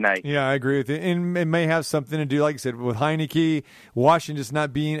that tonight. Yeah, I agree with you. And it may have something to do, like I said, with Heineke, Washington just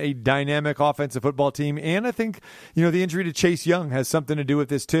not being a dynamic offensive football team. And I think, the injury to Chase Young has something to do with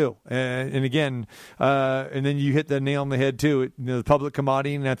this too. And again, and then you hit the nail on the head too, the public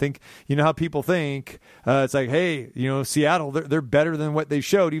commodity. And I think, how people think, it's like, hey, Seattle, they're better than what they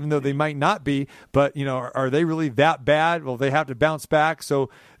showed, even though they might not be. But, are they really that bad? Well, they have to bounce back. So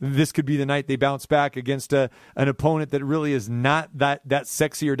this could be the night they bounce back against an opponent that really is not that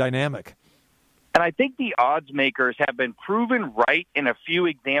sexy or dynamic. And I think the odds makers have been proven right in a few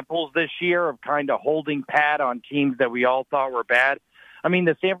examples this year of kind of holding pat on teams that we all thought were bad. I mean,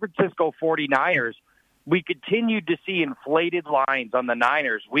 the San Francisco 49ers, we continued to see inflated lines on the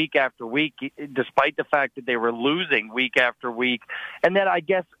Niners week after week, despite the fact that they were losing week after week. And then I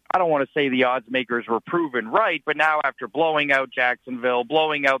guess I don't want to say the odds makers were proven right, but now after blowing out Jacksonville,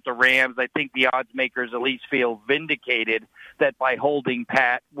 blowing out the Rams, I think the odds makers at least feel vindicated that by holding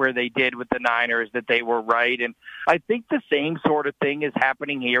pat where they did with the Niners that they were right. And I think the same sort of thing is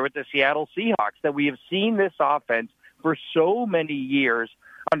happening here with the Seattle Seahawks, that we have seen this offense for so many years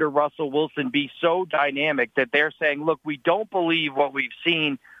under Russell Wilson be so dynamic that they're saying, look, we don't believe what we've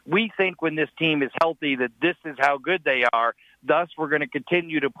seen. We think when this team is healthy that this is how good they are. Thus, we're going to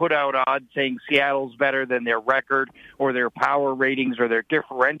continue to put out odds saying Seattle's better than their record or their power ratings or their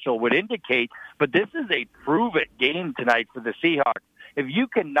differential would indicate. But this is a prove-it game tonight for the Seahawks. If you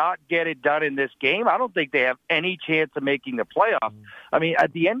cannot get it done in this game, I don't think they have any chance of making the playoffs. I mean,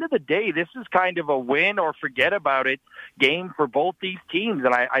 at the end of the day, this is kind of a win or forget about it game for both these teams.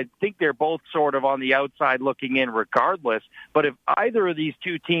 And I think they're both sort of on the outside looking in regardless. But if either of these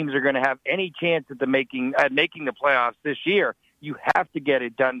two teams are going to have any chance at making the playoffs this year, you have to get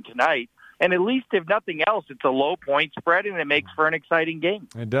it done tonight. And at least, if nothing else, it's a low point spread, and it makes for an exciting game.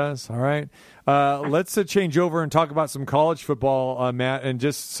 It does. All right. Let's change over and talk about some college football, Matt, and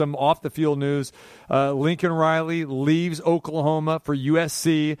just some off-the-field news. Lincoln Riley leaves Oklahoma for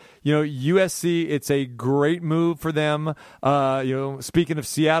USC. USC, it's a great move for them. Speaking of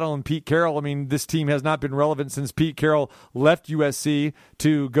Seattle and Pete Carroll, I mean, this team has not been relevant since Pete Carroll left USC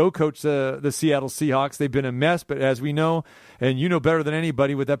to go coach the Seattle Seahawks. They've been a mess, but as we know, and you know better than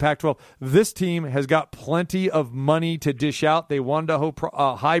anybody with that Pac-12, this team has got plenty of money to dish out. They wanted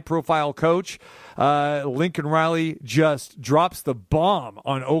a high-profile coach. Lincoln Riley just drops the bomb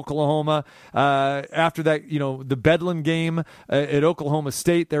on Oklahoma. After that, the Bedlam game at Oklahoma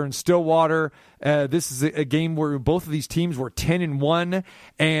State, they're in Stillwater. This is a game where both of these teams were 10-1,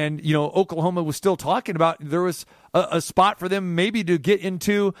 and Oklahoma was still talking about there was a spot for them maybe to get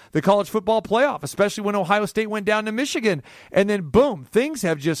into the college football playoff, especially when Ohio State went down to Michigan. And then, boom, things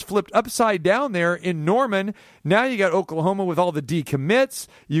have just flipped upside down there in Norman. Now you got Oklahoma with all the decommits.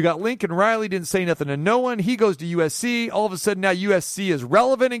 You got Lincoln Riley, didn't say nothing to no one. He goes to USC. All of a sudden now USC is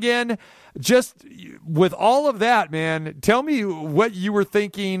relevant again. Just with all of that, man, tell me what you were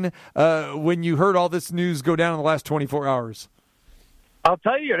thinking when you heard all this news go down in the last 24 hours. I'll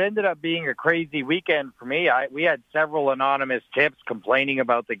tell you, it ended up being a crazy weekend for me. We had several anonymous tips complaining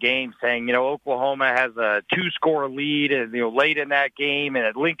about the game, saying, Oklahoma has a 2-score lead late in that game,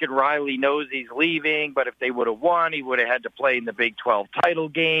 and Lincoln Riley knows he's leaving, but if they would have won, he would have had to play in the Big 12 title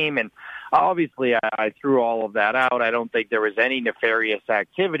game. And obviously, I threw all of that out. I don't think there was any nefarious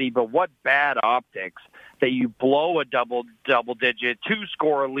activity, but what bad optics that you blow a double-digit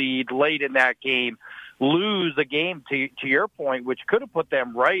 2-score lead late in that game, lose a game, to your point, which could have put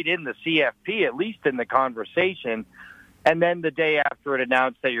them right in the CFP, at least in the conversation. And then the day after it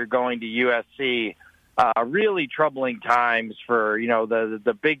announced that you're going to USC, really troubling times for,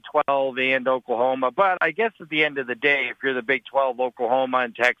 the Big 12 and Oklahoma. But I guess at the end of the day, if you're the Big 12, Oklahoma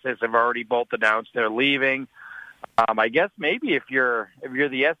and Texas have already both announced they're leaving. I guess maybe if you're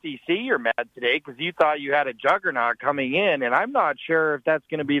the SEC, you're mad today because you thought you had a juggernaut coming in, and I'm not sure if that's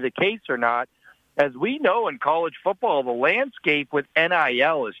going to be the case or not. As we know in college football, the landscape with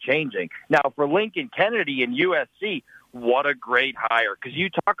NIL is changing. Now, for Lincoln Kennedy and USC, what a great hire. Because you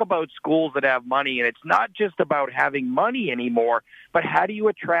talk about schools that have money, and it's not just about having money anymore, but how do you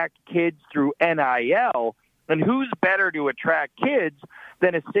attract kids through NIL? And who's better to attract kids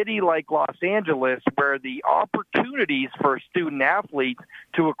than a city like Los Angeles, where the opportunities for student athletes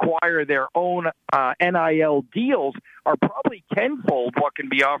to acquire their own NIL deals are probably tenfold what can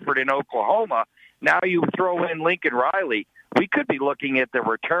be offered in Oklahoma. Now you throw in Lincoln Riley. We could be looking at the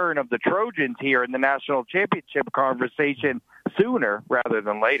return of the Trojans here in the national championship conversation sooner rather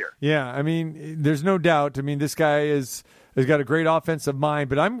than later. Yeah, I mean, there's no doubt. I mean, this guy has got a great offensive mind,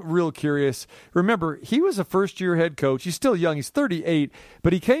 but I'm real curious. Remember, he was a first-year head coach. He's still young. He's 38,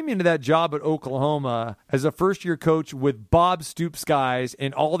 but he came into that job at Oklahoma as a first-year coach with Bob Stoops guys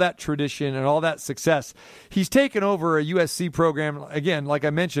and all that tradition and all that success. He's taken over a USC program, again, like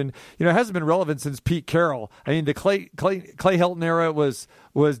I mentioned, it hasn't been relevant since Pete Carroll. I mean, the Clay Helton era was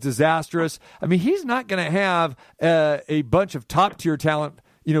disastrous. I mean, he's not going to have a bunch of top-tier talent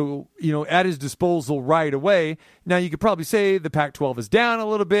at his disposal right away. Now, you could probably say the Pac-12 is down a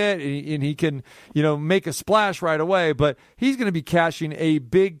little bit and he can, make a splash right away, but he's going to be cashing a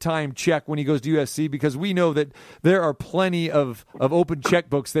big-time check when he goes to USC because we know that there are plenty of open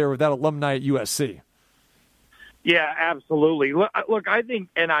checkbooks there with that alumni at USC. Yeah, absolutely. Look, I think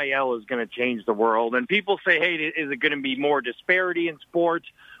NIL is going to change the world. And people say, hey, is it going to be more disparity in sports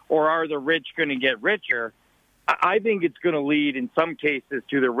or are the rich going to get richer? I think it's going to lead in some cases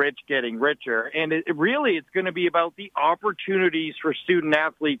to the rich getting richer. And it's going to be about the opportunities for student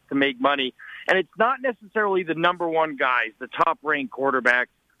athletes to make money. And it's not necessarily the number one guys, the top-ranked quarterbacks,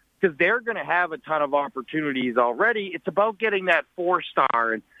 because they're going to have a ton of opportunities already. It's about getting that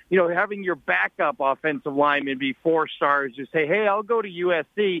 4-star and, having your backup offensive lineman be 4 stars who say, hey, I'll go to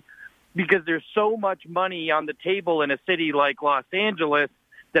USC because there's so much money on the table in a city like Los Angeles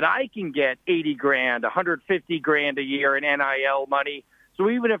that I can get $80,000, $150,000 a year in NIL money. So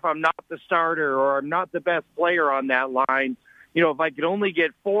even if I'm not the starter or I'm not the best player on that line, if I could only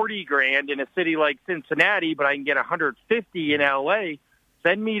get $40,000 in a city like Cincinnati, but I can get $150,000 in LA,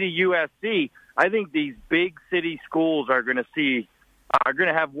 send me to USC. I think these big city schools are going to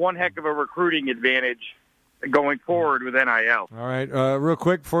have one heck of a recruiting advantage going forward with NIL. All right, real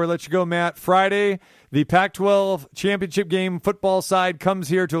quick before we let you go, Matt. Friday, the Pac-12 championship game football side comes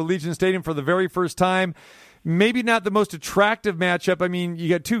here to Allegiant Stadium for the very first time. Maybe not the most attractive matchup. I mean, you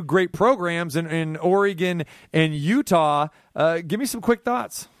got two great programs in Oregon and Utah. Give me some quick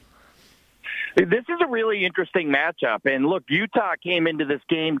thoughts. This is a really interesting matchup. And look, Utah came into this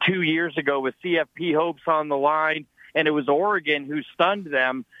game 2 years ago with CFP hopes on the line, and it was Oregon who stunned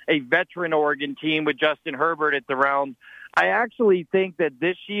them, a veteran Oregon team with Justin Herbert at the round. I actually think that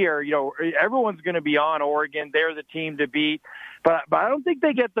this year, everyone's going to be on Oregon. They're the team to beat. But I don't think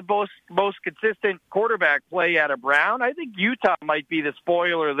they get the most consistent quarterback play out of Brown. I think Utah might be the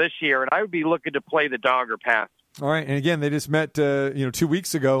spoiler this year, and I would be looking to play the dog or pass. All right, and again, they just met 2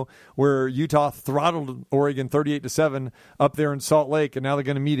 weeks ago where Utah throttled Oregon 38-7 up there in Salt Lake, and now they're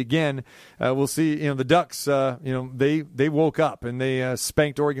going to meet again. We'll see. The Ducks, they woke up and they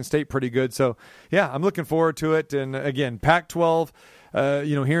spanked Oregon State pretty good. So yeah, I'm looking forward to it. And again, Pac-12.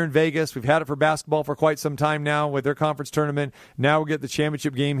 Here in Vegas, we've had it for basketball for quite some time now with their conference tournament. Now we'll get the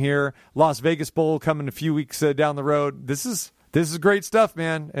championship game here. Las Vegas Bowl coming a few weeks down the road. This is great stuff,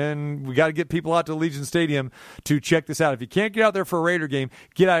 man, and we got to get people out to Allegiant Stadium to check this out. If you can't get out there for a Raider game,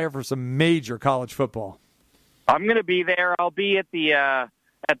 get out here for some major college football. I'm going to be there. I'll be at the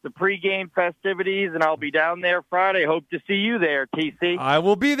pregame festivities, and I'll be down there Friday. Hope to see you there, TC. I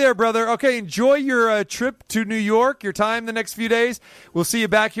will be there, brother. Okay, enjoy your trip to New York, your time the next few days. We'll see you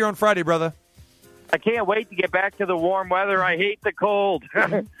back here on Friday, brother. I can't wait to get back to the warm weather. I hate the cold.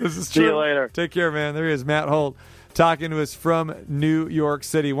 This is true. See you later. Take care, man. There he is, Matt Holt, talking to us from New York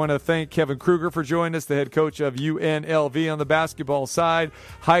City. Want to thank Kevin Kruger for joining us, the head coach of UNLV on the basketball side.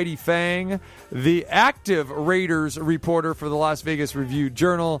 Heidi Fang, the active Raiders reporter for the Las Vegas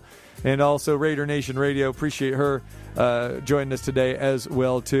Review-Journal, and also Raider Nation Radio. Appreciate her joining us today as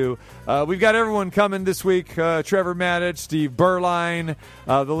well, too. We've got everyone coming this week. Trevor Maddich, Steve Berline.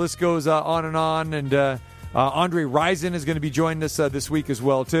 The list goes on. And Andre Rison is going to be joining us this week as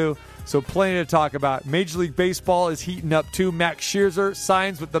well, too. So plenty to talk about. Major League Baseball is heating up, too. Max Scherzer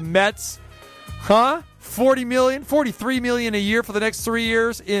signs with the Mets. $40 million, $43 million a year for the next 3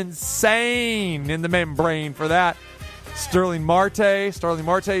 years. Insane in the membrane for that. Sterling Marte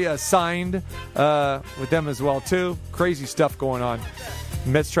signed with them as well, too. Crazy stuff going on.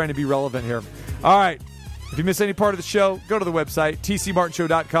 Mets trying to be relevant here. All right. If you miss any part of the show, go to the website,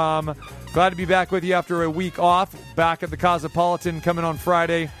 tcmartinshow.com. Glad to be back with you after a week off. Back at the Cosmopolitan coming on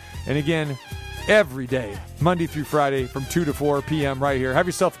Friday. And again, every day, Monday through Friday from 2 to 4 p.m. right here. Have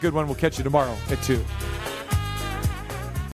yourself a good one. We'll catch you tomorrow at 2.